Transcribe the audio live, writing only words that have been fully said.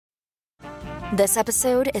This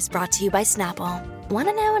episode is brought to you by Snapple. Want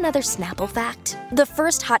to know another Snapple fact? The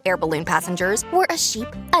first hot air balloon passengers were a sheep,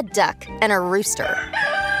 a duck, and a rooster.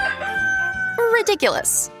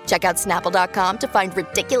 Ridiculous. Check out Snapple.com to find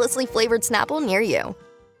ridiculously flavored Snapple near you.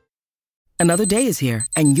 Another day is here,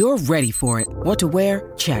 and you're ready for it. What to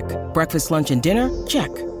wear? Check. Breakfast, lunch, and dinner?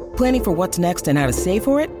 Check. Planning for what's next and how to save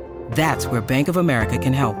for it? That's where Bank of America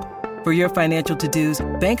can help. For your financial to-dos,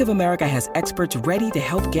 Bank of America has experts ready to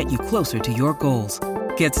help get you closer to your goals.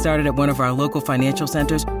 Get started at one of our local financial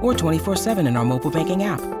centers or 24/7 in our mobile banking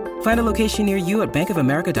app. Find a location near you at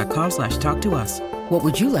bankofamerica.com/talktous. What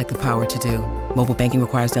would you like the power to do? Mobile banking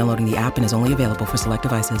requires downloading the app and is only available for select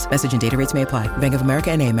devices. Message and data rates may apply. Bank of America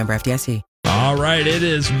N.A., member FDIC. All right, it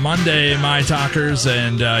is Monday, my talkers,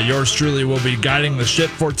 and yours truly will be guiding the ship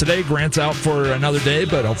for today. Grant's out for another day,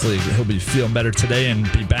 but hopefully he'll be feeling better today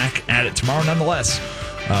and be back at it tomorrow nonetheless.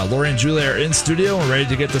 Lori and Julia are in studio and ready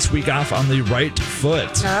to get this week off on the right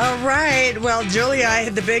foot. All right. Well, Julia, I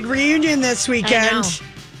had the big reunion this weekend. I know.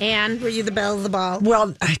 And were you the belle of the ball?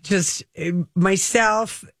 Well, I just,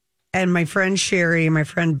 myself and my friend Sherry and my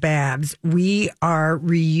friend Babs, we are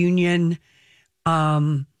reunion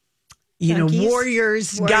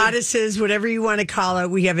warriors, goddesses, whatever you want to call it.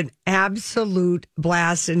 We have an absolute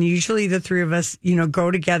blast. And usually the three of us, go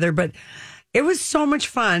together. But it was so much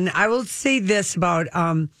fun. I will say this about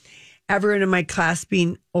everyone in my class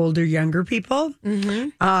being older, younger people. Mm-hmm.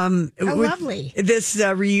 How lovely. This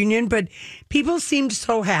reunion. But people seemed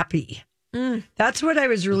so happy. That's what I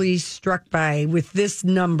was really struck by with this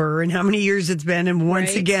number and how many years it's been. And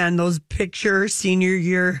once again, those picture senior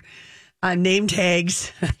year name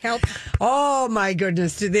tags. Help. Oh, my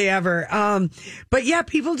goodness. Did they ever? But yeah,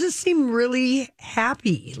 people just seem really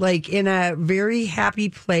happy, like in a very happy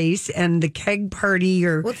place. And the keg party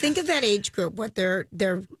Well, think of that age group. What they're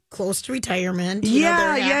close to retirement. They're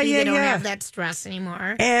happy. They don't have that stress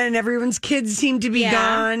anymore. And everyone's kids seem to be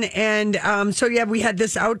gone. And we had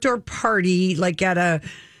this outdoor party, like at a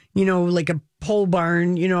pole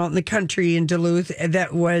barn, out in the country in Duluth.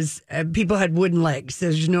 That was people had wooden legs.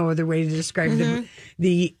 There's no other way to describe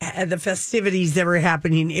the festivities that were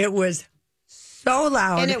happening. It was so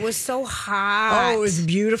loud, and it was so hot. Oh, it was a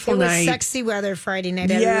beautiful night. It was sexy weather Friday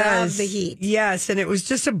night. I love the heat. Yes, and it was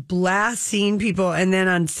just a blast seeing people. And then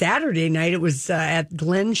on Saturday night, it was at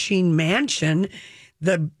Glen Sheen Mansion.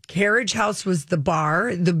 The carriage house was the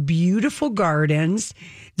bar. The beautiful gardens.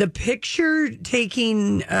 The picture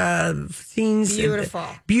taking scenes. Beautiful.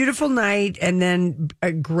 Beautiful night. And then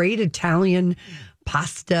a great Italian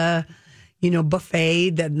pasta,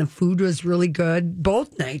 buffet. Then the food was really good.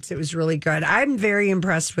 Both nights it was really good. I'm very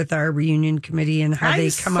impressed with our reunion committee and how they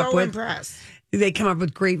come up with. Impressed. They come up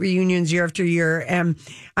with great reunions year after year. And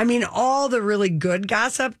I mean, all the really good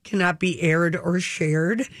gossip cannot be aired or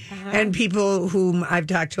shared. And people whom I've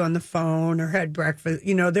talked to on the phone or had breakfast,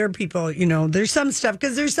 there are people, there's some stuff,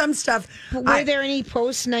 because there's some stuff. Were there any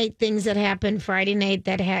post-night things that happened Friday night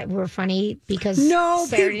that were funny because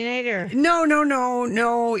Saturday night? Or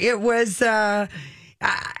No. It was, I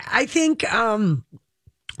think,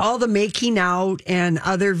 all the making out and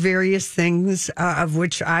other various things of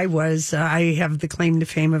which I have the claim to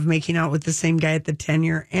fame of making out with the same guy at the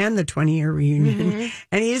 10-year and the 20-year reunion.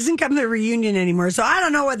 And he doesn't come to the reunion anymore. So I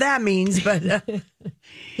don't know what that means, but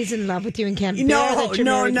he's in love with you and can't No,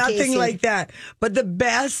 nothing like that. But the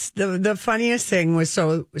best, the funniest thing was,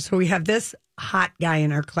 so we have this hot guy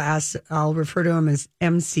in our class. I'll refer to him as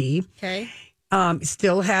MC. Okay.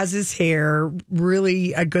 Still has his hair,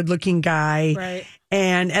 really a good-looking guy. Right.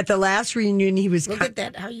 And at the last reunion, he was... Look at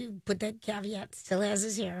that, how you put that caveat. Still has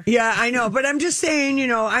his hair. Yeah, I know. But I'm just saying,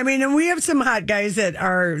 and we have some hot guys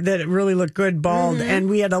that really look good bald. And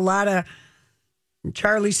we had a lot of...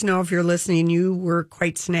 Charlie Snow, if you're listening, you were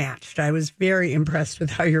quite snatched. I was very impressed with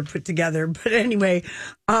how you're put together. But anyway,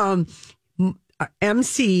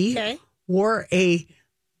 MC wore a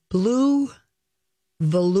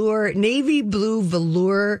navy blue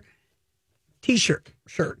velour shirt.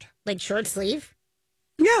 Like short sleeve?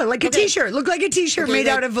 Yeah, like a T-shirt. Looked like a T-shirt made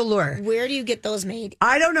out of velour. Where do you get those made?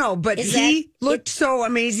 I don't know, but he looked so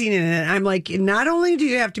amazing in it. I'm like, not only do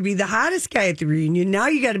you have to be the hottest guy at the reunion, now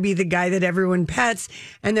you got to be the guy that everyone pets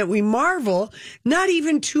and that we marvel. Not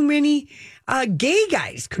even too many gay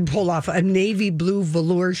guys could pull off a navy blue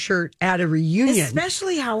velour shirt at a reunion.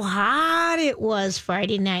 Especially how hot it was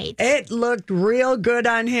Friday night. It looked real good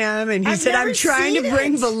on him, and he said, "I'm trying to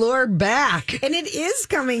bring velour back." And it is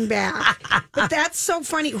coming back. But that's so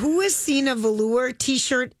funny. Who has seen a velour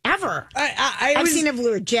T-shirt ever? I've seen a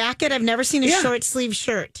velour jacket. I've never seen a short sleeve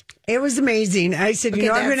shirt. It was amazing. I said, I'm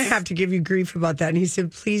going to have to give you grief about that. And he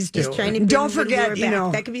said, please do. Just trying to don't forget,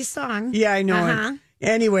 that could be a song. Yeah, I know it.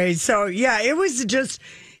 Anyway, so yeah, it was just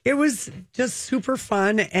super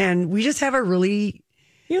fun, and we just have You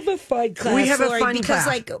have a fun class. We have a fun because, class.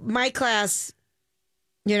 like my class,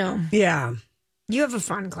 Yeah. You have a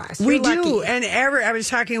fun class. We do. And I was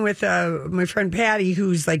talking with my friend Patty,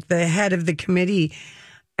 who's like the head of the committee.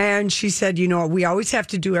 And she said, we always have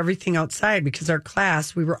to do everything outside because our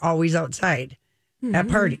class, we were always outside at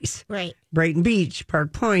parties. Right. Brighton Beach,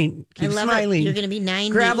 Park Point, Keep I love Smiling. It. You're going to be 90.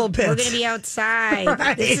 Gravel pits. We're going to be outside.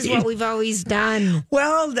 Right. This is what we've always done.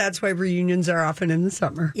 Well, that's why reunions are often in the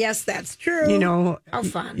summer. Yes, that's true. How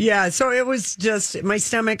fun. Yeah, so it was just, my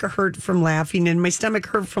stomach hurt from laughing, and my stomach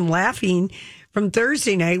hurt from laughing from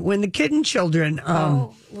Thursday night when the Kidden children.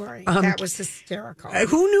 Lori, that was hysterical.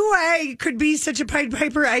 Who knew I could be such a Pied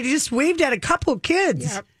Piper? I just waved at a couple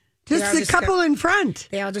kids. Yep. Just the couple in front.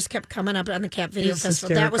 They all just kept coming up on the Cap Video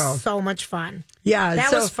Festival. Hysterical. That was so much fun. Yeah.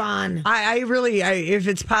 That was fun. I really, if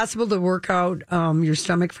it's possible to work out your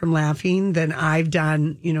stomach from laughing, then I've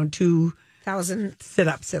done, 2,000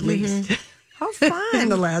 sit-ups at least. How fun. In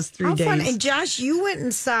the last 3 days. Fun. And Josh, you went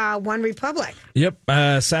and saw One Republic. Yep.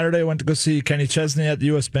 Saturday, I went to go see Kenny Chesney at the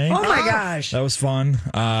U.S. Bank. Oh, my gosh. That was fun.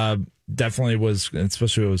 Definitely was,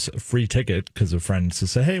 especially it was a free ticket because a friend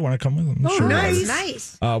said, hey, want to come with them? Oh, sure.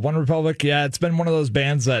 Nice. One Republic, yeah, it's been one of those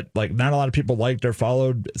bands that like not a lot of people liked or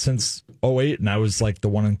followed since 2008, and I was like the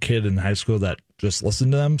one kid in high school that just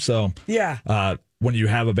listened to them. So yeah. When you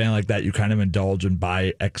have a band like that, you kind of indulge and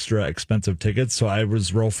buy extra expensive tickets. So I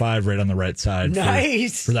was row 5 right on the right side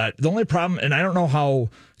for that. The only problem, and I don't know how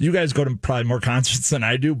you guys go to probably more concerts than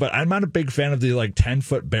I do, but I'm not a big fan of the like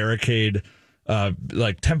 10-foot barricade,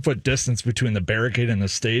 like 10-foot distance between the barricade and the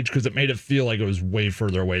stage because it made it feel like it was way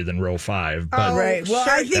further away than row 5. But, right. Well,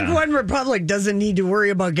 sure. I think One Republic doesn't need to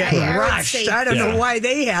worry about getting rushed. I don't know why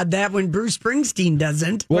they had that when Bruce Springsteen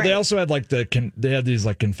doesn't. Well, they also had like they had these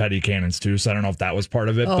like confetti cannons too, so I don't know if that was part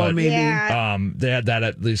of it. Oh, but maybe. They had that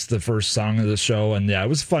at least the first song of the show, and yeah, it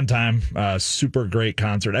was a fun time. Super great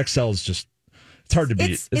concert. XL is just it's hard to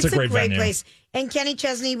beat. It's a great venue. Place. And Kenny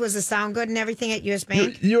Chesney, was the sound good and everything at US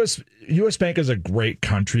Bank? US Bank is a great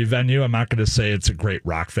country venue. I'm not going to say it's a great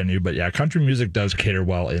rock venue, but yeah, country music does cater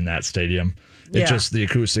well in that stadium. It's just the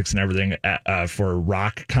acoustics and everything for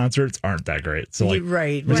rock concerts aren't that great. So like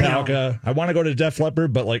Metallica, I want to go to Def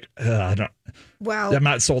Leppard, but like I don't. Well, I'm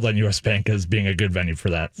not sold on US Bank as being a good venue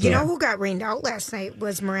for that. So. You know who got rained out last night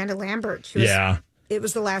was Miranda Lambert. It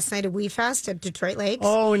was the last night of We Fest at Detroit Lakes.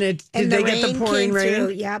 Oh, did they get the pouring rain?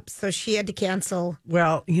 Through. Yep. So she had to cancel.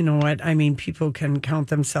 Well, you know what? I mean, people can count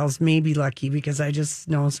themselves maybe lucky because I just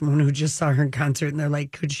know someone who just saw her in concert and they're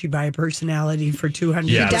like, could she buy a personality for $200?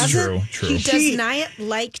 Yeah, that's true. She does not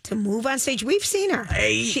like to move on stage. We've seen her.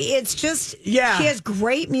 She has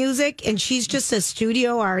great music and she's just a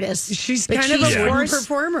studio artist. She's kind of a wooden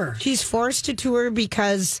performer. She's forced to tour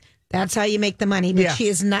because that's how you make the money, but she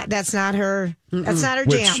is not. That's not her. That's not her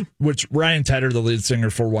jam. Which Ryan Tedder, the lead singer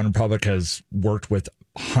for One Republic, has worked with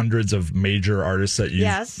hundreds of major artists that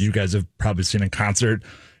you guys have probably seen in concert.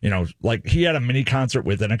 Like he had a mini concert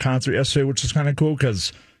within a concert yesterday, which is kind of cool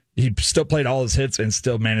because he still played all his hits and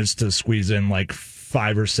still managed to squeeze in like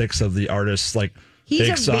 5 or 6 of the artists like. He's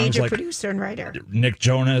big a songs major like producer and writer. Nick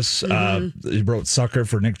Jonas. He wrote "Sucker"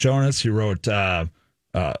 for Nick Jonas. He wrote.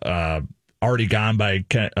 Already Gone by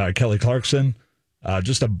Kelly Clarkson.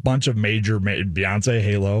 Just a bunch of major Beyonce,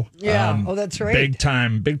 Halo. Yeah. That's right. Big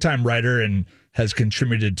time writer and has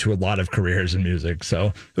contributed to a lot of careers in music. So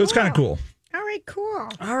it was kind of cool. All right, cool.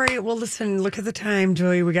 All right. Well, listen, look at the time,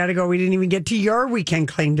 Joey. We got to go. We didn't even get to your weekend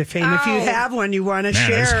claim to fame. If you have one you want to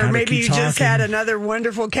share, maybe you just had another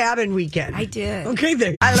wonderful cabin weekend. I did. Okay,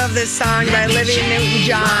 there. I love this song by Olivia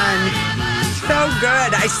Newton-John. So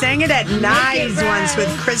good. I sang it at Knives once with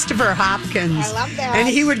Christopher Hopkins. I love that. And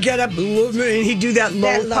he would get up and he'd do that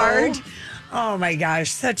low part. Oh my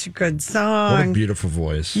gosh, such a good song. What a beautiful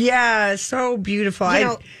voice. Yeah, so beautiful.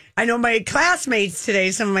 I know my classmates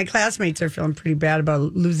today, some of my classmates are feeling pretty bad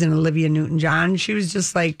about losing Olivia Newton-John. She was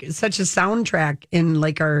just like such a soundtrack in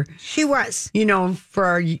like our... She was. For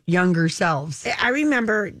our younger selves. I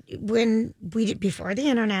remember when before the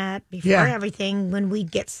internet, before everything, when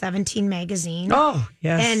we'd get 17 magazine. Oh,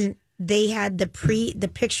 yes. And they had the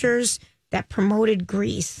pictures that promoted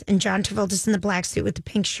Grease, and John Travolta's in the black suit with the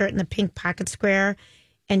pink shirt and the pink pocket square,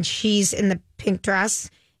 and she's in the pink dress.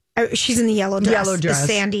 She's in the yellow dress. The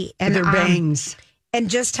Sandy. And with her bangs. And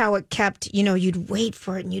just how it kept, you'd wait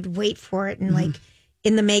for it and like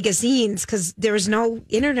in the magazines, because there was no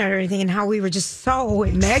internet or anything, and how we were just so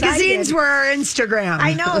excited. Magazines were our Instagram.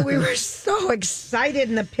 I know. We were so excited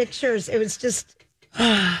in the pictures. It was just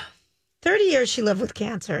 30 years she lived with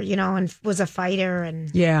cancer, and was a fighter.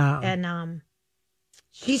 And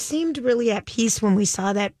she seemed really at peace when we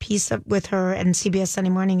saw that piece with her in CBS Sunday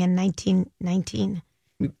Morning in 1919.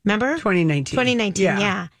 Remember? 2019.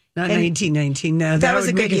 Yeah. Not 1919. No, that was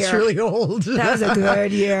would make us really old. That was a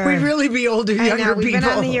good year. We'd really be older, younger We've people. Been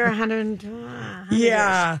on the year 100.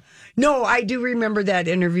 Yeah. No, I do remember that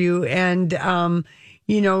interview. And,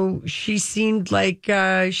 she seemed like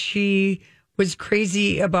she was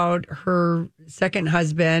crazy about her second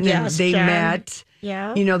husband. Yes, and they Jen. met.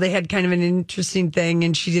 Yeah. They had kind of an interesting thing,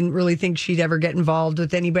 and she didn't really think she'd ever get involved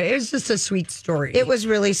with anybody. It was just a sweet story. It was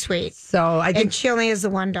really sweet. So I think and she only has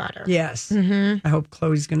the one daughter. Yes. Mm-hmm. I hope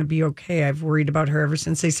Chloe's going to be okay. I've worried about her ever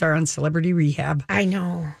since they saw her on Celebrity Rehab. I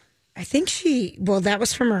know. I think that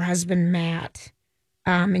was from her husband, Matt.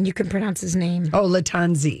 And you can pronounce his name. Oh,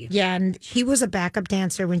 Latanzi. Yeah, and he was a backup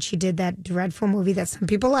dancer when she did that dreadful movie that some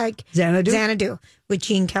people like. Xanadu with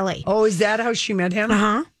Gene Kelly. Oh, is that how she met him?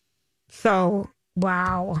 Uh-huh. So,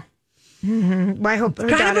 wow. Mm-hmm. Well, I hope her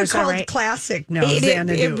kind daughter's of a cult all right. classic now,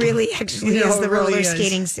 Xanadu. It really actually is the roller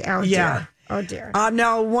skating. Oh, yeah. Dear. Oh, dear.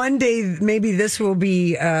 Now, one day, maybe this will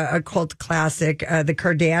be a cult classic, the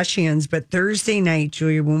Kardashians, but Thursday night,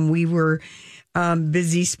 Julia, when we were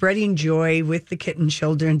busy spreading joy with the kitten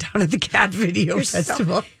children down at the Cat Video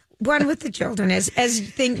Festival. One with the children, as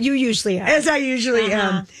you usually are. As I usually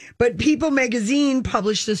am. But People Magazine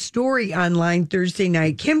published a story online Thursday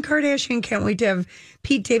night. Kim Kardashian can't wait to have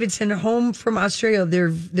Pete Davidson home from Australia.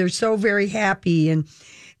 They're so very happy. And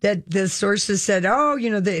that the sources said,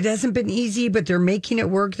 it hasn't been easy, but they're making it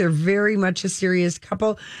work. They're very much a serious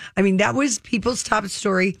couple. I mean, that was People's top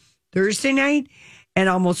story Thursday night and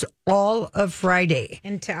almost all of Friday.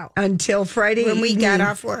 Until Friday when we evening, got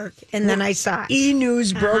off work. And then I saw it.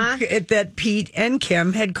 E-News broke that Pete and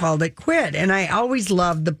Kim had called it quit. And I always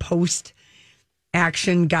love the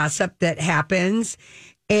post-action gossip that happens.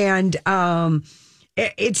 And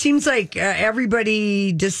it seems like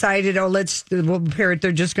everybody decided, we'll pair it.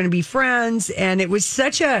 They're just going to be friends. And it was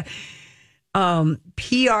such a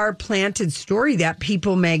PR planted story, that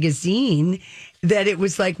People Magazine, that it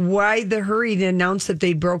was like, why the hurry to announce that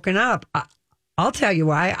they'd broken up? I'll tell you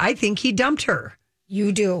why. I think he dumped her.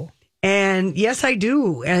 You do. And yes, I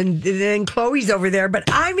do. And then Chloe's over there, but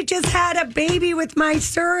I just had a baby with my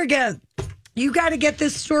surrogate. You got to get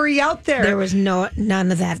this story out there. There was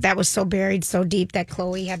none of that. That was so buried so deep that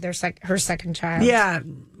Chloe had her second child. Yeah.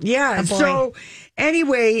 So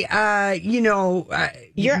anyway,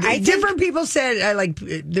 different people said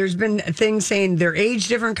there's been things saying their age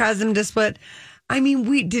different caused them to split. I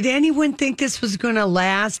mean, did anyone think this was going to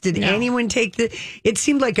last? Did anyone take it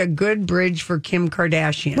seemed like a good bridge for Kim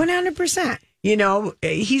Kardashian. 100%.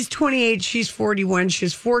 He's 28, she's 41. She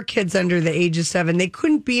has 4 kids under the age of 7. They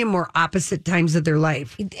couldn't be in more opposite times of their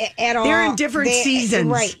life. At all. They're in different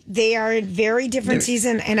seasons. Right. They are in very different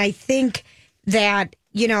seasons. And I think that,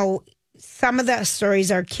 some of the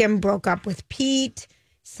stories are Kim broke up with Pete.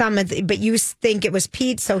 But you think it was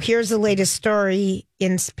Pete. So here's the latest story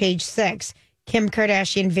in page 6. Kim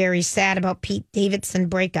Kardashian very sad about Pete Davidson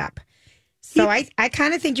breakup. So I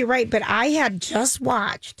kind of think you're right. But I had just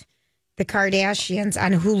watched The Kardashians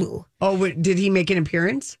on Hulu. Oh, did he make an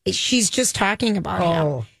appearance? She's just talking about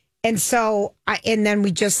him. And so, and then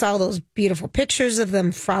we just saw those beautiful pictures of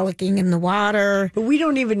them frolicking in the water. But we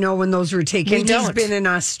don't even know when those were taken. He's been in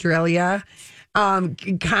Australia.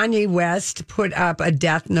 Kanye West put up a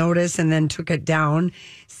death notice and then took it down.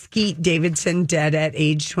 Skeet Davidson dead at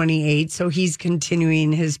age 28. So he's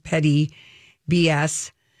continuing his petty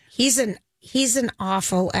BS. He's an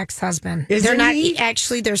awful ex-husband. They're not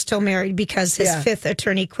actually. They're still married because his fifth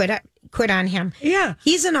attorney quit on him. Yeah,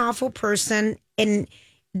 he's an awful person and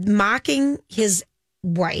mocking his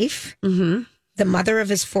wife, the mother of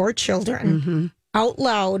his 4 children, out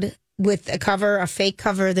loud with a fake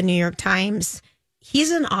cover of the New York Times.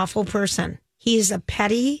 He's an awful person. He's a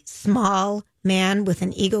petty, small man with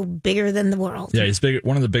an ego bigger than the world. Yeah, he's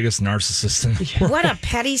one of the biggest narcissists in the world. What a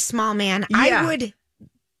petty, small man. Yeah. I would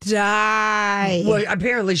die. Well,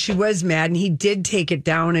 apparently she was mad and he did take it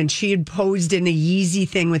down and she had posed in a Yeezy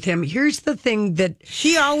thing with him. Here's the thing that...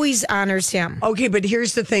 She always honors him. Okay, but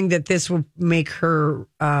here's the thing that this will make her...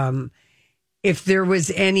 if there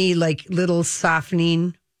was any little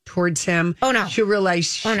softening towards him, Oh, no. she'll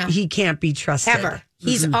realize Oh, no. he can't be trusted. Ever.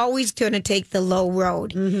 He's always going to take the low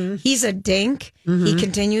road. He's a dink. He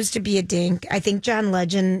continues to be a dink. I think John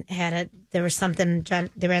Legend had it. There was something,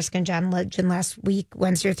 they were asking John Legend last week,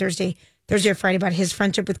 Wednesday or Thursday or Friday, about his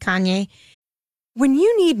friendship with Kanye. When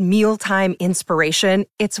you need mealtime inspiration,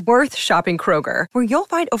 it's worth shopping Kroger, where you'll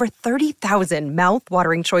find over 30,000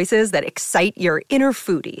 mouth-watering choices that excite your inner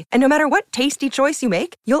foodie. And no matter what tasty choice you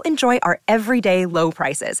make, you'll enjoy our everyday low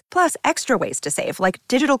prices, plus extra ways to save, like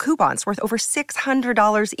digital coupons worth over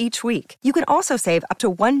 $600 each week. You can also save up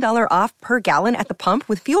to $1 off per gallon at the pump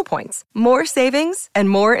with fuel points. More savings and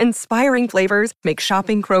more inspiring flavors make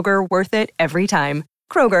shopping Kroger worth it every time.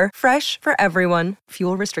 Kroger, fresh for everyone.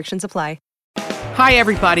 Fuel restrictions apply. Hi,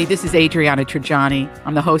 everybody. This is Adriana Trajani.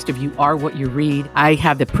 I'm the host of You Are What You Read. I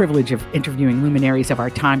have the privilege of interviewing luminaries of our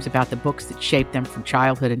times about the books that shaped them from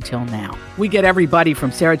childhood until now. We get everybody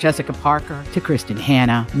from Sarah Jessica Parker to Kristen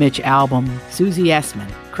Hanna, Mitch Albom, Susie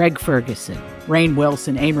Essman, Craig Ferguson, Rainn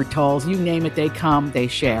Wilson, Amor Tolls, you name it, they come, they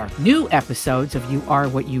share. New episodes of You Are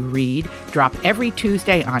What You Read drop every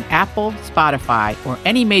Tuesday on Apple, Spotify, or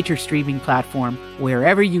any major streaming platform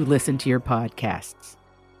wherever you listen to your podcasts.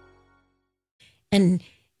 And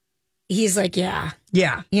he's like, yeah.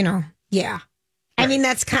 Yeah. Yeah. I mean,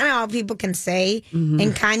 that's kind of all people can say.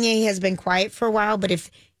 And Kanye has been quiet for a while, but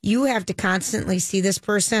if you have to constantly see this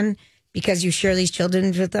person because you share these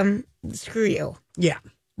children with them, screw you. Yeah.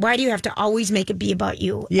 Why do you have to always make it be about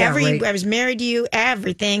you? Yeah, right. I was married to you.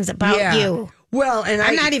 Everything's about you. Well, and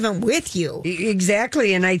I'm not even with you.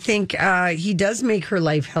 Exactly. And I think he does make her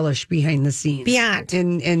life hellish behind the scenes. Beyond.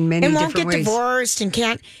 In many and different won't get ways. divorced and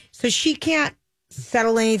can't. So she can't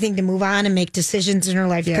settle anything to move on and make decisions in her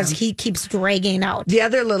life because he keeps dragging out. The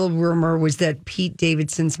other little rumor was that Pete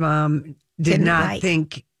Davidson's mom didn't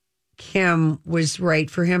think Kim was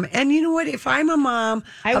right for him. And you know what? If I'm a mom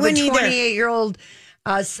of a 28-year-old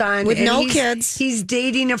son with and no kids, he's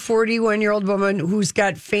dating a 41-year-old woman who's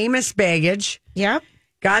got famous baggage. Yep.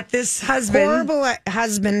 Got this husband. Horrible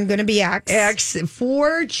husband, going to be ex.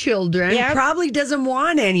 4 children. Yep. Probably doesn't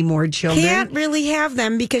want any more children. Can't really have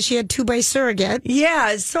them because she had 2 by surrogate.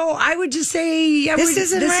 Yeah, so I would just say this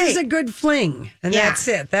is a good fling, and that's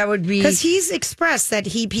it. That would be because he's expressed that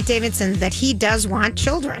Pete Davidson, that he does want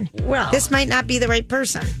children. Well, this might not be the right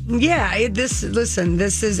person. Yeah, this is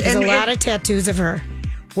There's a lot of tattoos of her.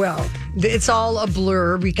 Well, it's all a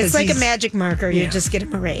blur because it's like a magic marker. You just get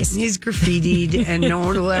him erased. He's graffitied, and no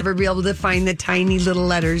one will ever be able to find the tiny little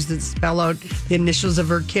letters that spell out the initials of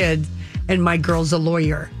her kid. And my girl's a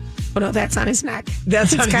lawyer. Oh no, that's on his neck.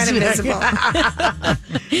 That's it's on kind his of neck. visible.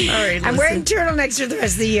 All right, I'm wearing turtlenex for the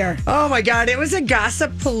rest of the year. Oh my God, it was a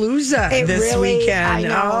gossip palooza this weekend. I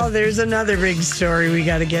know. Oh, there's another big story we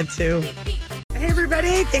got to get to. Hey,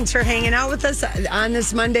 everybody. Thanks for hanging out with us on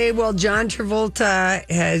this Monday. Well, John Travolta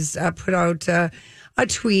has put out a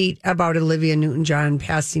tweet about Olivia Newton-John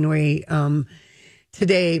passing away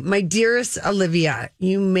today. My dearest Olivia,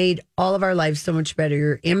 you made all of our lives so much better.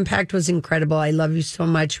 Your impact was incredible. I love you so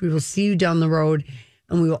much. We will see you down the road,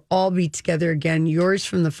 and we will all be together again. Yours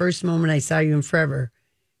from the first moment I saw you and forever.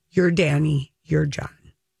 You're Danny. You're John.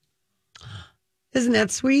 Isn't that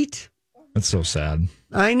sweet? That's so sad.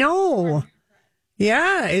 I know.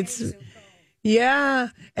 Yeah,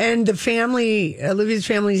 and the family, Olivia's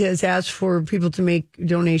family has asked for people to make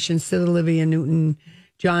donations to the Olivia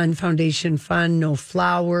Newton-John Foundation Fund, no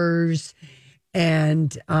flowers.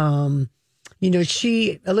 And, Olivia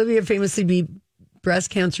famously beat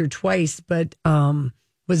breast cancer twice, but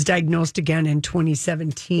was diagnosed again in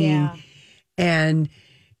 2017. Yeah. And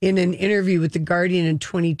in an interview with The Guardian in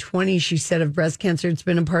 2020, she said of breast cancer, it's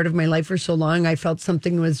been a part of my life for so long. I felt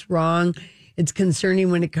something was wrong. It's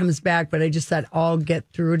concerning when it comes back, but I just thought I'll get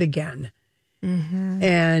through it again. Mm-hmm.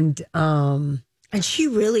 And she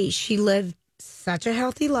lived such a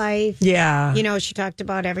healthy life. Yeah. She talked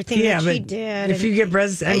about everything that she did. If you get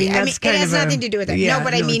breast, that's kind of it has nothing to do with it. Yeah, no,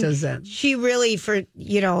 but I mean, she really, for,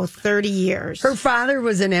 30 years. Her father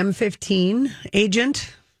was an M15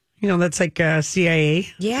 agent. That's like CIA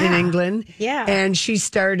in England. Yeah. And she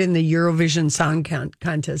starred in the Eurovision Song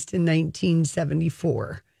Contest in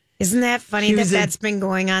 1974. Isn't that funny that's been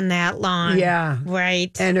going on that long? Yeah.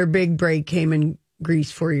 Right. And her big break came in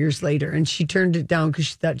Greece 4 years later, and she turned it down because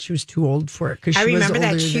she thought she was too old for it. I remember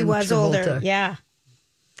that she was older. Yeah.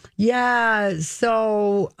 Yeah.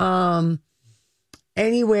 So,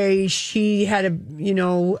 anyway, she had a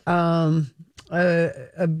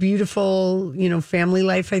beautiful, family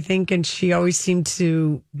life, I think. And she always seemed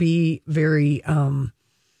to be very,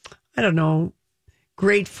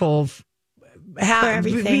 grateful,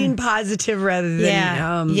 being positive rather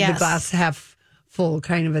than the glass half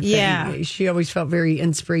kind of a thing. Yeah. She always felt very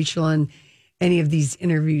inspirational in any of these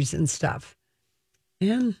interviews and stuff.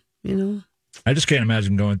 And, I just can't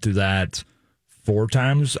imagine going through that 4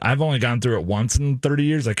 times. I've only gone through it once in 30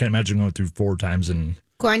 years. I can't imagine going through 4 times in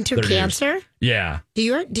Going through 30 cancer? years. Yeah.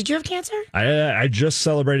 Did you have cancer? I just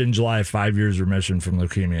celebrated in July 5 years remission from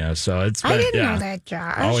leukemia. So it's been, I didn't know that,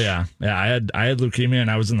 Josh. Oh yeah. Yeah. I had leukemia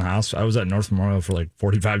and I was in the hospital. I was at North Memorial for like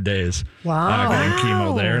 45 days. Wow. Getting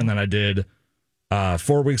chemo there. And then I did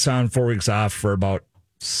 4 weeks on, 4 weeks off for about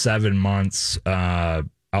 7 months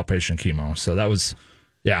outpatient chemo. So that was,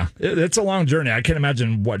 it's a long journey. I can't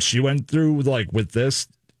imagine what she went through like with this.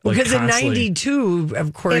 Like because in constantly. 92,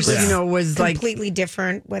 of course, was like completely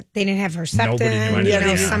different. What they didn't have Herceptin. Nobody knew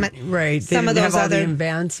anything. Some right. They some of didn't those have all the other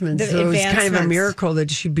advancements. the So it was kind of a advancements. miracle that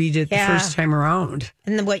she beat it the first time around.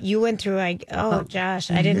 And then what you went through, Josh,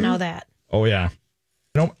 I didn't know that. Oh yeah.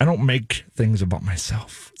 I don't make things about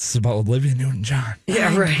myself. It's about Olivia Newton-John.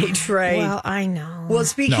 Yeah, right. Well, I know. Well,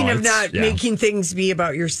 speaking No, of not making things be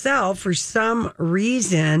about yourself, for some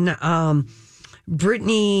reason,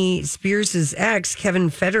 Britney Spears' ex, Kevin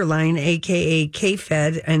Federline, a.k.a.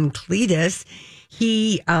 K-Fed, and Cletus,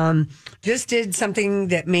 he just did something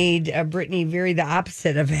that made Britney very the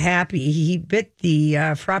opposite of happy. He bit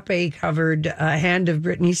the frappe-covered hand of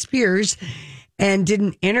Britney Spears and did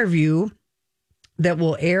an interview that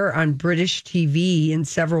will air on British TV in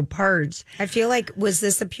several parts. I feel like, was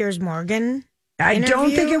this a Piers Morgan I don't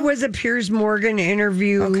interview? think it was a Piers Morgan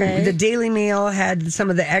interview. Okay. The Daily Mail had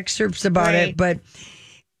some of the excerpts about it, but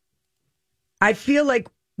I feel like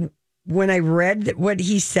when I read what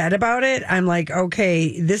he said about it, I'm like,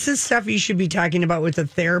 okay, this is stuff you should be talking about with a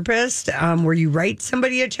therapist, where you write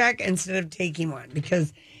somebody a check instead of taking one,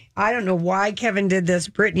 because I don't know why Kevin did this.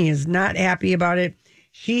 Britney is not happy about it.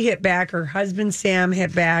 She hit back. Her husband, Sam,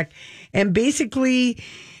 hit back. And basically,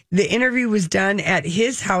 the interview was done at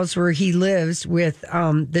his house where he lives with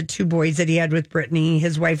the 2 boys that he had with Britney,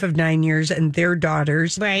 his wife of 9 years, and their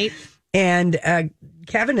daughters. Right. And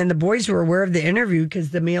Kevin and the boys were aware of the interview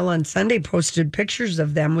because the Mail on Sunday posted pictures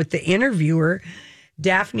of them with the interviewer,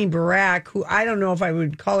 Daphne Barak, who I don't know if I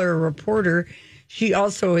would call her a reporter. She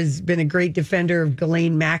also has been a great defender of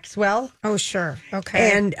Ghislaine Maxwell. Oh, sure.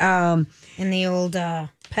 Okay. And in the old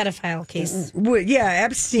pedophile case.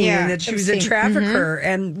 Epstein, Yeah, and that she was Epstein. a trafficker.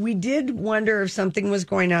 And we did wonder if something was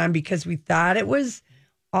going on because we thought it was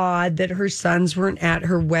odd that her sons weren't at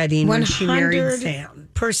her wedding when she married Sam.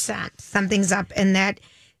 100% something's up, and that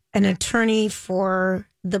an attorney for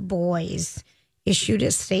the boys issued a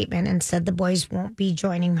statement and said the boys won't be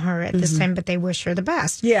joining her at this time, but they wish her the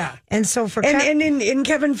best. Yeah. And so for And in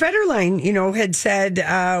Kevin Federline, had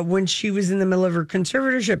said when she was in the middle of her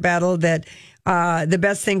conservatorship battle that the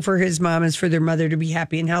best thing for his mom is for their mother to be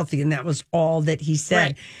happy and healthy. And that was all that he said.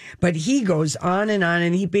 Right. But he goes on,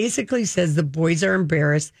 and he basically says the boys are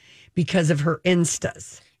embarrassed because of her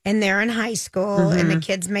Instas. and they're in high school and the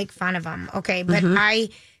kids make fun of them. Okay.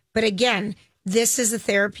 But again, this is a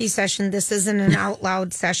therapy session. This isn't an out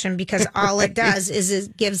loud session because all it does is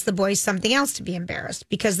it gives the boys something else to be embarrassed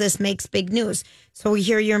because this makes big news. So we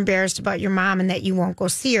hear you're embarrassed about your mom and that you won't go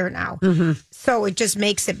see her now. So it just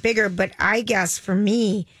makes it bigger. But I guess for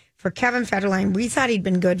me, for Kevin Federline, we thought he'd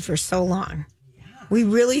been good for so long. We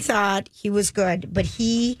really thought he was good, but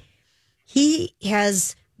he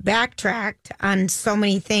has backtracked on so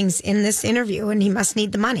many things in this interview, and he must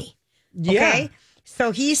need the money. Okay?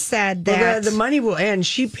 So he said that Well, the money will end.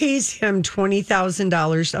 She pays him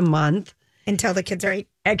 $20,000 a month. until the kids are 8.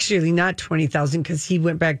 Actually, not $20,000 because he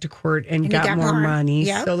went back to court and he got got more more. money.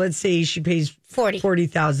 Yep. So let's say she pays 40.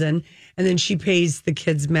 $40,000, and then she pays the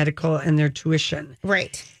kids medical and their tuition.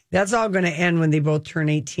 Right. That's all going to end when they both turn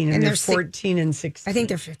 18, and they're they're 14 and 16. I think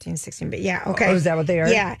they're 15, 16, but yeah, okay. Oh, is that what they are?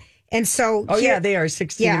 Yeah. And so They are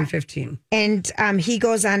 16 Yeah. and 15. And he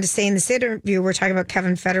goes on to say in this interview, we're talking about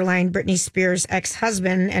Kevin Federline, Britney Spears'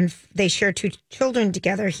 ex-husband, and they share 2 children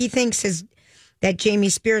together. He thinks that Jamie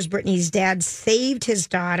Spears, Britney's dad, saved his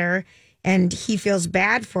daughter, and he feels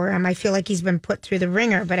bad for him. I feel like he's been put through the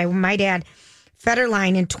ringer. But I might add,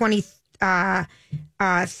 Federline in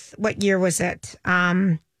what year was it?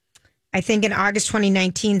 I think in August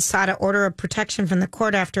 2019, sought an order of protection from the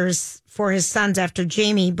court for his sons after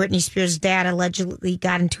Jamie, Britney Spears' dad, allegedly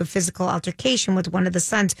got into a physical altercation with one of the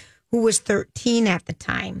sons who was 13 at the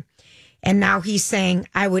time. And now he's saying,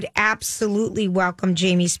 I would absolutely welcome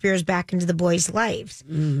Jamie Spears back into the boys' lives,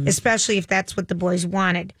 especially if that's what the boys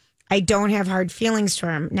wanted. I don't have hard feelings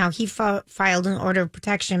for him. Now, he filed an order of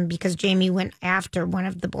protection because Jamie went after one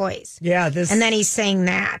of the boys. Yeah. And then he's saying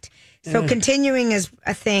that. So continuing as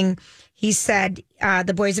a thing, he said,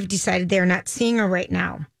 the boys have decided they're not seeing her right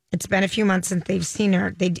now. It's been a few months since they've seen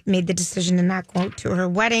her. They made the decision to not go to her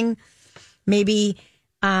wedding, maybe,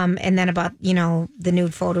 and then about, the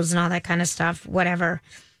nude photos and all that kind of stuff, whatever.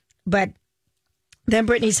 But then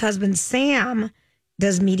Brittany's husband, Sam,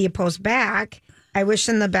 does media post back. I wish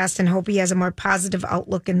him the best and hope he has a more positive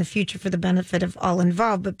outlook in the future for the benefit of all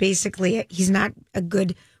involved. But basically, he's not a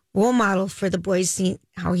good role model for the boys, seeing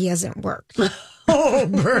how he hasn't worked. Oh,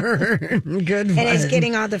 burn. Good one. And he's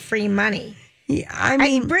getting all the free money. Yeah, I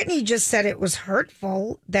mean, Brittany just said it was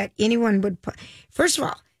hurtful that anyone would put. First of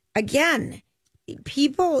all, again,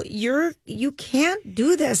 people, you can't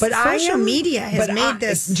do this. But social media has made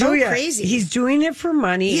this so crazy. He's doing it for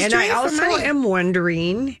money, and I also am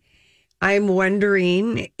wondering. I'm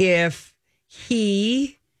wondering if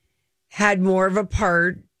he had more of a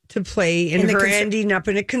part to play in her ending up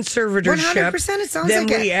in a conservatorship 100%, it sounds than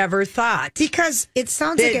like we ever thought. Because it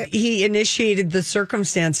sounds like he initiated the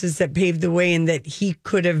circumstances that paved the way and that he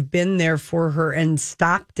could have been there for her and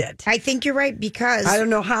stopped it. I think you're right, because I don't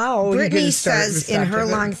know how. Brittany says in her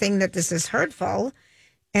long thing that this is hurtful.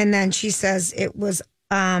 And then she says it was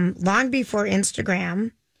long before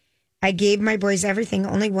Instagram. I gave my boys everything,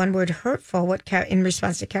 only one word, hurtful. In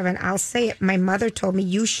response to Kevin, I'll say it. My mother told me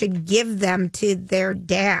you should give them to their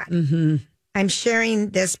dad. Mm-hmm. I'm sharing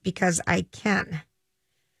this because I can.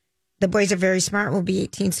 The boys are very smart, will be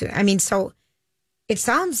 18 soon. I mean, so it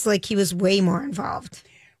sounds like he was way more involved.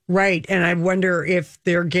 Right. And I wonder if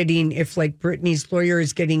like Brittany's lawyer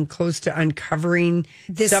is getting close to uncovering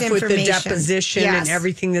this stuff with the deposition and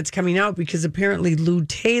everything that's coming out, because apparently Lou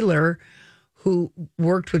Taylor, who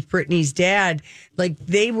worked with Brittany's dad, like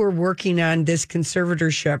they were working on this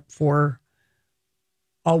conservatorship for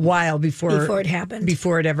a while before it happened,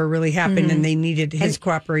 before it ever really happened, and they needed his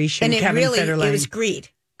cooperation. And Kevin Federline. It was greed.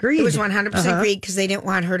 It was 100% greed, because they didn't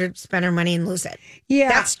want her to spend her money and lose it. Yeah,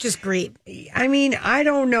 that's just greed. I mean, I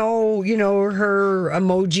don't know. Her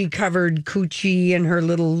emoji covered coochie and her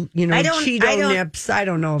little Cheeto nips. I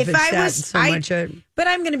don't know if it's that so much. But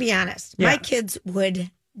I'm going to be honest. Yeah. My kids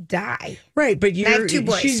would die. Right, but I have 2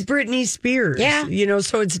 boys. She's Britney Spears. Yeah.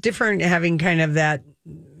 So it's different having kind of that,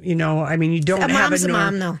 I mean, you don't have mom's a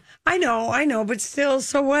mom, though. I know, but still,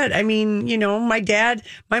 so what? I mean,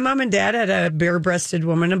 my mom and dad had a bare-breasted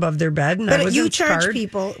woman above their bed, and I wasn't you charge scarred.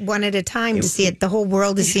 people one at a time to see it. The whole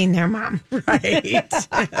world is seeing their mom. Right.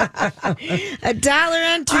 $1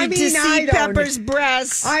 entry to see Pepper's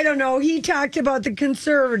breasts. I don't know. He talked about the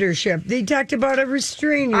conservatorship. They talked about a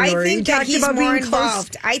restraining order. I think that he's more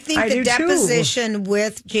involved. I think the deposition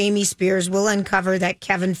with Jamie Spears will uncover that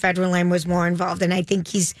Kevin Federline was more involved, and I think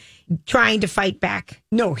he's trying to fight back.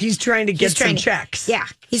 No, he's trying to get some checks. Yeah,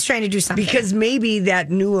 he's trying to do something. Because maybe that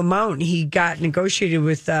new amount he got negotiated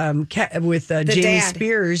with Jamie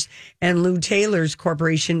Spears and Lou Taylor's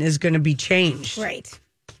corporation is going to be changed. Right.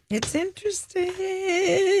 It's interesting.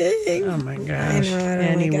 Oh, my gosh.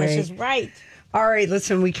 Anyway. Oh my gosh, it's right. All right,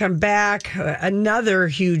 listen, we come back. Another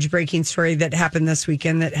huge breaking story that happened this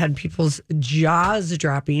weekend that had people's jaws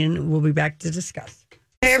dropping. We'll be back to discuss.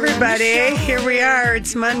 Hey, everybody. Here we are.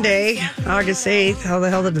 It's Monday, August 8th. How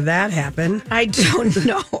the hell did that happen? I don't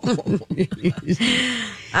know.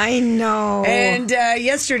 I know. And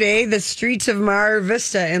yesterday, the streets of Mar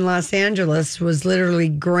Vista in Los Angeles was literally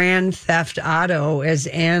grand theft auto as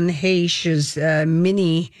Anne Heche's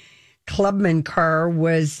Mini Clubman car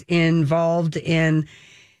was involved in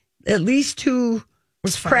at least 2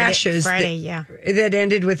 crashes that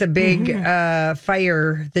ended with a big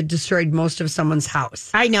fire that destroyed most of someone's house.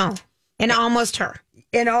 I know. And almost her.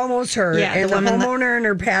 Yeah, and the homeowner and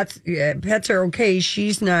her pets are okay.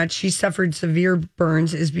 She's not. She suffered severe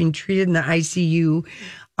burns, is being treated in the ICU.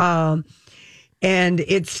 And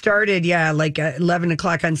it started, like 11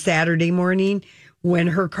 o'clock on Saturday morning when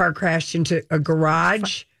her car crashed into a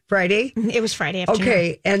garage. Friday? It was Friday afternoon.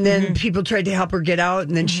 Okay, and then people tried to help her get out,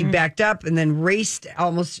 and then she backed up and then raced,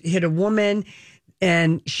 almost hit a woman,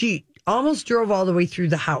 and she almost drove all the way through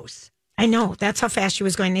the house. I know. That's how fast she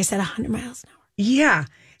was going. They said 100 miles an hour. Yeah.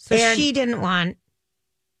 So she didn't want...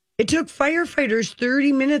 It took firefighters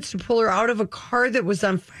 30 minutes to pull her out of a car that was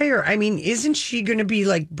on fire. I mean, isn't she going to be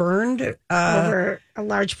burned? Over a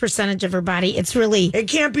large percentage of her body. It's really... It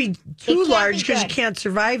can't be too large because you can't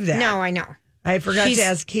survive that. No, I know. I forgot to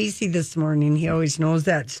ask Casey this morning. He always knows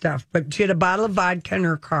that stuff. But she had a bottle of vodka in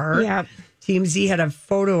her car. Yeah. TMZ had a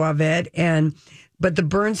photo of it. But the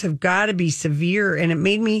burns have got to be severe. And it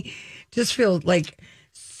made me just feel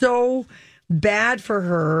so bad for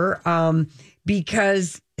her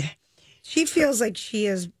because... She feels like she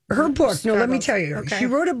is... Her book. No, let me tell you. Okay. She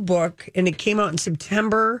wrote a book and it came out in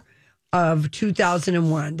September of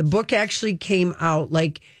 2001. The book actually came out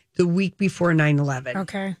the week before 9/11.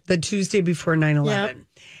 Okay. The Tuesday before 9/11.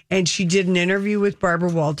 And she did an interview with Barbara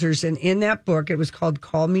Walters. And in that book, it was called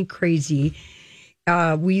Call Me Crazy.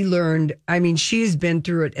 We learned, I mean, she's been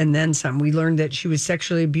through it and then some. We learned that she was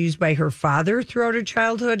sexually abused by her father throughout her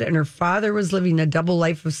childhood. And her father was living a double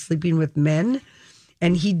life of sleeping with men.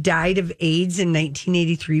 And he died of AIDS in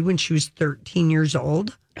 1983 when she was 13 years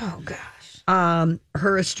old. Oh, gosh.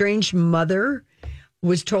 Her estranged mother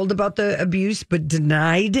was told about the abuse, but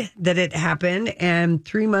denied that it happened. And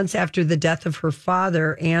 3 months after the death of her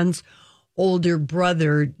father, Anne's older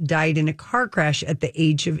brother died in a car crash at the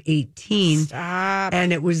age of 18. Stop.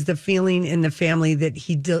 And it was the feeling in the family that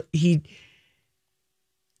he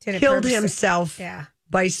killed himself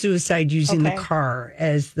by suicide using the car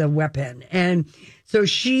as the weapon. And so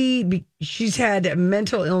she's had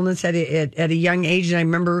mental illness at a young age. And I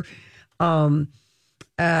remember her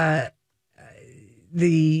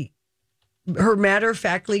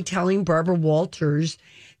matter-of-factly telling Barbara Walters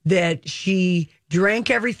that she drank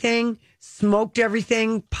everything, smoked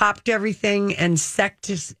everything, popped everything, and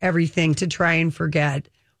sexed everything to try and forget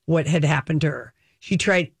what had happened to her. She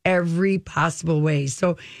tried every possible way.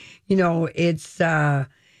 So, it's...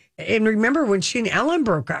 and remember when she and Ellen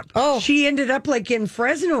broke up? Oh, she ended up like in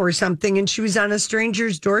Fresno or something, and she was on a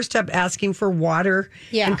stranger's doorstep asking for water.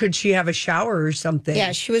 Yeah, and could she have a shower or something?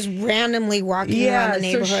 Yeah, she was randomly walking around the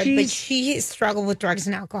neighborhood, but she struggled with drugs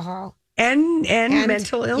and alcohol and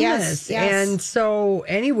mental illness. Yes. And so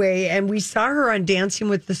anyway, and we saw her on Dancing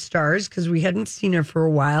with the Stars because we hadn't seen her for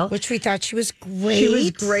a while, which we thought she was great. She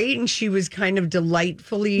was great, and she was kind of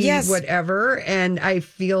delightfully whatever. And I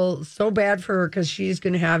feel so bad for her because she's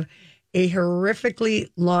going to have a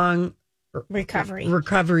horrifically long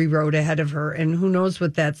recovery road ahead of her, and who knows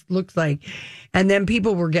what that looks like. And then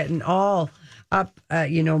people were getting all up,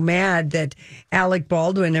 mad that Alec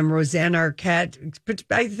Baldwin and Roseanne Arquette, but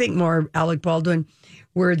I think more Alec Baldwin,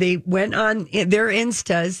 where they went on their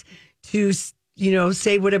Instas to,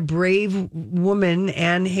 say what a brave woman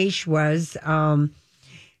Anne Heche was, when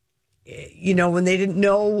they didn't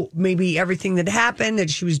know maybe everything that happened, that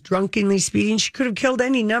she was drunkenly speeding. She could have killed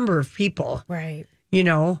any number of people. Right.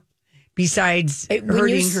 Besides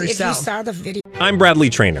hurting herself. If you saw the video. I'm Bradley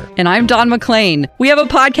Trainer. And I'm Don McClain. We have a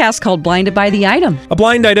podcast called Blinded by the Item. A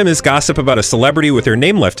blind item is gossip about a celebrity with their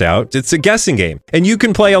name left out. It's a guessing game, and you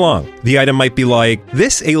can play along. The item might be like,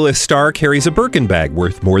 this A-list star carries a Birkin bag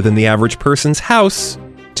worth more than the average person's house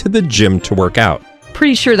to the gym to work out.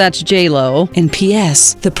 Pretty sure that's J-Lo. And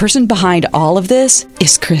P.S. the person behind all of this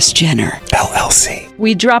is Kris Jenner, LLC.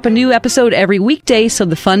 We drop a new episode every weekday so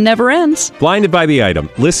the fun never ends. Blinded by the Item.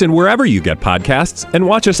 Listen wherever you get podcasts and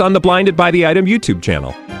watch us on the Blinded by the Item YouTube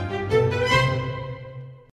channel.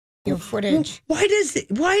 Your footage. What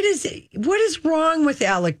is wrong with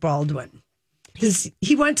Alec Baldwin? Does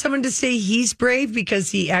he want someone to say he's brave because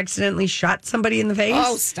he accidentally shot somebody in the face?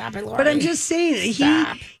 Oh, stop it, Lori. But I'm just saying,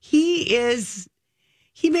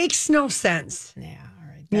 he makes no sense. Yeah, all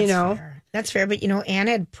right. That's fair. That's fair. But, Anne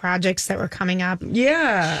had projects that were coming up.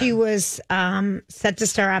 Yeah. She was set to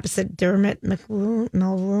star opposite Dermot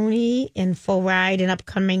Mulroney in Full Ride, an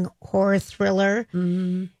upcoming horror thriller.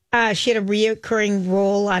 Mm-hmm. She had a reoccurring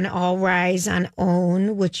role on All Rise on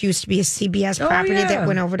OWN, which used to be a CBS property that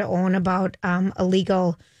went over to OWN about a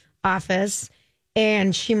legal office.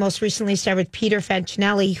 And she most recently starred with Peter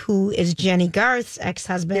Facinelli, who is Jenny Garth's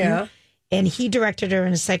ex-husband. Yeah. And he directed her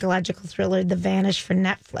in a psychological thriller, The Vanish, for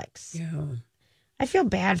Netflix. Yeah. I feel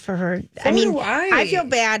bad for her. I feel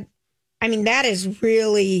bad. That is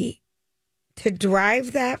really, to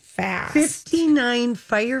drive that fast. 59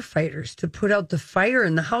 firefighters to put out the fire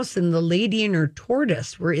in the house, and the lady and her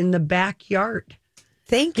tortoise were in the backyard.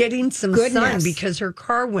 Getting some sun because her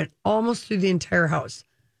car went almost through the entire house.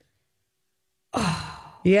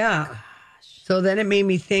 Oh, yeah. So then it made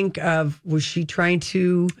me think of, was she trying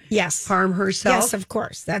to harm herself? Yes, of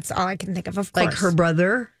course. That's all I can think of course. Like her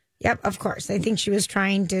brother? Yep, of course. I think she was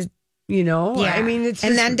trying to... it's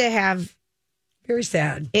and then to have... Very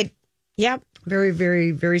sad. Yep. Very,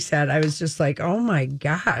 very, very sad. I was just like, oh my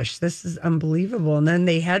gosh, this is unbelievable. And then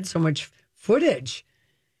they had so much footage.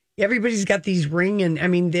 Everybody's got these Ring,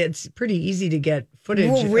 and it's pretty easy to get footage.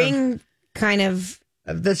 Well, Ring kind of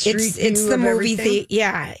the street it's the movie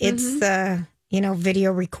it's the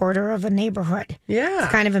video recorder of a neighborhood. Yeah,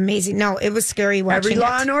 it's kind of amazing. No, it was scary watching every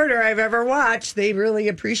Law and Order I've ever watched. They really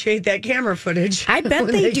appreciate that camera footage. I bet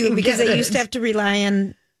they do, because they used to have to rely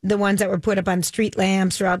on the ones that were put up on street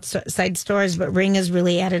lamps or outside stores, but Ring has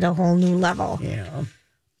really added a whole new level. Yeah.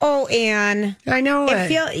 Oh, Anne, I know.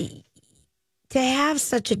 To have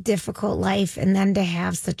such a difficult life and then to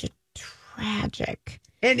have such a tragic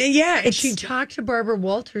And she talked to Barbara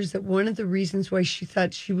Walters that one of the reasons why she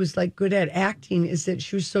thought she was like good at acting is that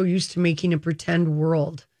she was so used to making a pretend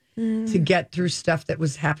world to get through stuff that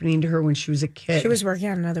was happening to her when she was a kid. She was working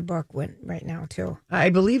on another book right now, too.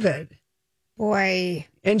 I believe it. Boy.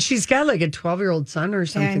 And she's got like a 12-year-old son or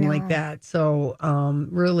something like that. So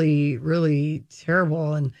really, really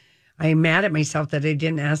terrible. And I'm mad at myself that I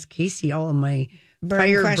didn't ask Casey all of my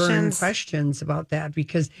burn questions about that,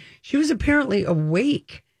 because she was apparently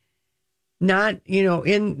awake. Not,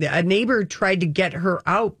 a neighbor tried to get her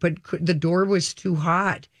out, but the door was too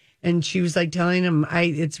hot. And she was like telling him,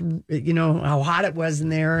 how hot it was in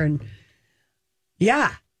there. And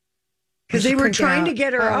yeah, because they were trying to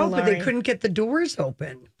get her out, but they couldn't get the doors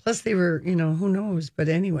open. Plus they were, who knows? But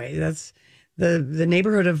anyway, that's the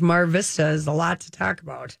neighborhood of Mar Vista is a lot to talk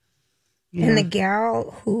about. And the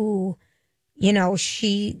gal who,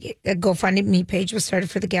 she, a GoFundMe page was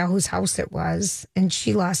started for the gal whose house it was, and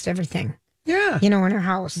she lost everything. Yeah. In her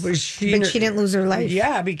house. But she didn't lose her life.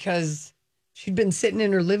 Yeah, because she'd been sitting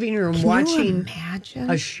in her living room watching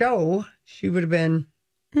a show. She would have been.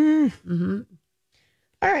 Mm-hmm.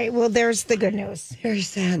 All right. Well, there's the good news.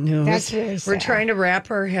 There's that news. That's really sad. We're trying to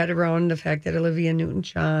wrap our head around the fact that Olivia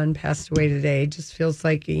Newton-John passed away today. It just feels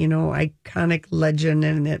like, iconic legend,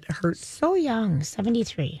 and it hurts. So young,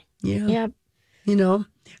 73. Yeah. Yep.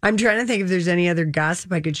 I'm trying to think if there's any other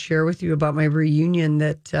gossip I could share with you about my reunion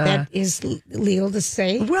that is legal to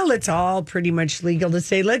say. Well, it's all pretty much legal to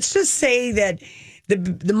say. Let's just say that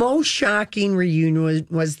the most shocking reunion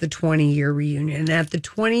was the 20-year reunion. And at the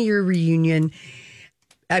 20-year reunion,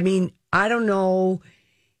 I mean, I don't know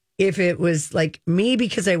if it was like me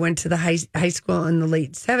because I went to the high school in the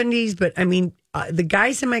late 70s, but I mean, the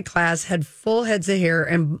guys in my class had full heads of hair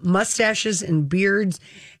and mustaches and beards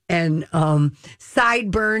and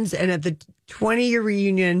sideburns. And at the 20-year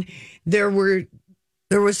reunion, there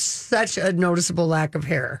was such a noticeable lack of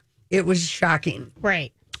hair. It was shocking.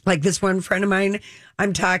 Right. Like this one friend of mine,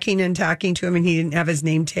 I'm talking to him, and he didn't have his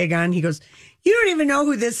name tag on. He goes, "You don't even know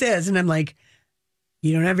who this is." And I'm like,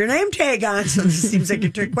 "You don't have your name tag on, so this seems like a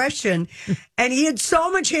trick question." And he had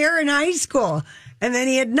so much hair in high school, and then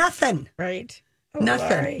he had nothing. Right.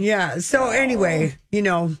 Nothing. Right. Yeah. So anyway,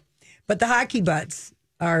 but the hockey butts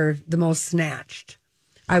are the most snatched,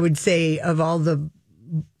 I would say, of all the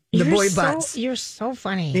boy butts. You're so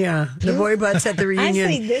funny. Yeah, the boy butts at the reunion.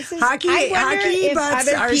 I say this is hockey if butts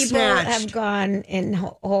other are people snatched. have gone in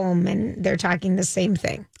home and they're talking the same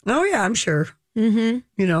thing. Oh yeah, I'm sure.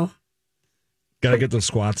 Mm-hmm. Got to get the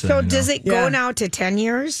squats in. So does it go now to 10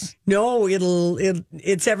 years? No,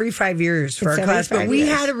 it's every 5 years for our class. But we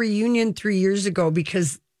had a reunion 3 years ago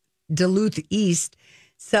because Duluth East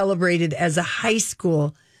celebrated as a high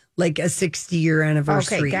school like a 60-year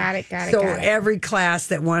anniversary. Okay, got it. So every class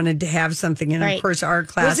that wanted to have something, and of course our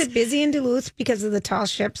class. Was it busy in Duluth because of the tall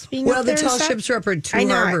ships being Well, up there? the tall ships were up at Two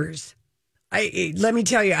Harbors. Let me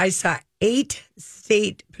tell you, I saw 8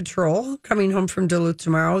 state patrol coming home from Duluth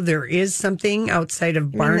tomorrow. There is something outside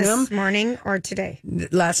of Barnum. This morning or today?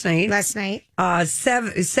 Last night.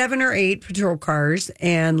 7 or 8 patrol cars.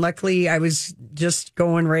 And luckily I was just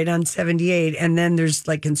going right on 78. And then there's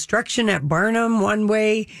like construction at Barnum one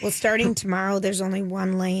way. Well, starting tomorrow, there's only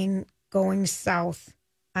one lane going south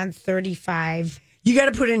on 35. You got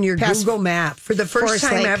to put in your Google map. For the first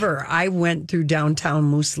time ever, I went through downtown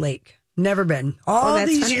Moose Lake. Never been. All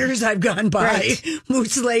these years I've gone by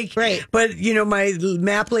Moose Lake. Right. But, my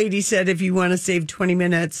map lady said, if you want to save 20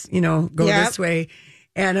 minutes, go this way.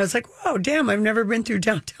 And I was like, whoa, damn, I've never been through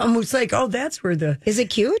downtown Moose Lake. Oh, that's where Is it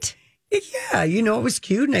cute? Yeah, it was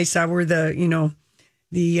cute. And I saw where the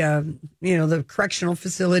correctional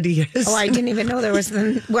facility is. Oh, I didn't even know there was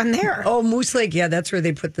one there. Oh, Moose Lake. Yeah, that's where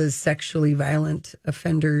they put the sexually violent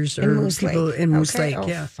offenders or people in Moose Lake. Oh,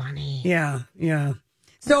 yeah. Funny. Yeah.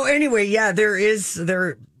 So anyway,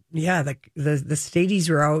 the Stadies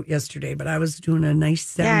were out yesterday, but I was doing a nice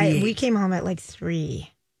 78. Yeah, we came home at like 3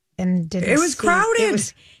 and didn't. It was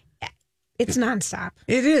crowded. It's nonstop.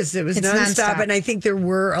 It is. It was nonstop. And I think there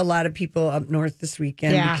were a lot of people up north this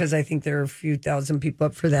weekend because I think there are a few thousand people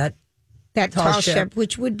up for that tall ship,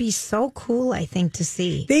 which would be so cool, I think, to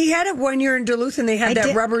see. They had it one year in Duluth, and they had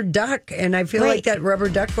rubber duck, and I feel like that rubber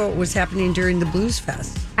duck boat was happening during the Blues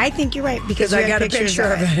Fest. I think you're right, because I got a picture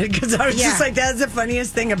of it, because I was just like, that's the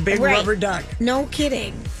funniest thing, a big rubber duck. No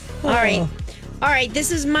kidding. Oh. All right, this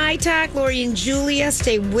is My Talk. Lori and Julia,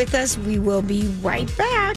 stay with us. We will be right back.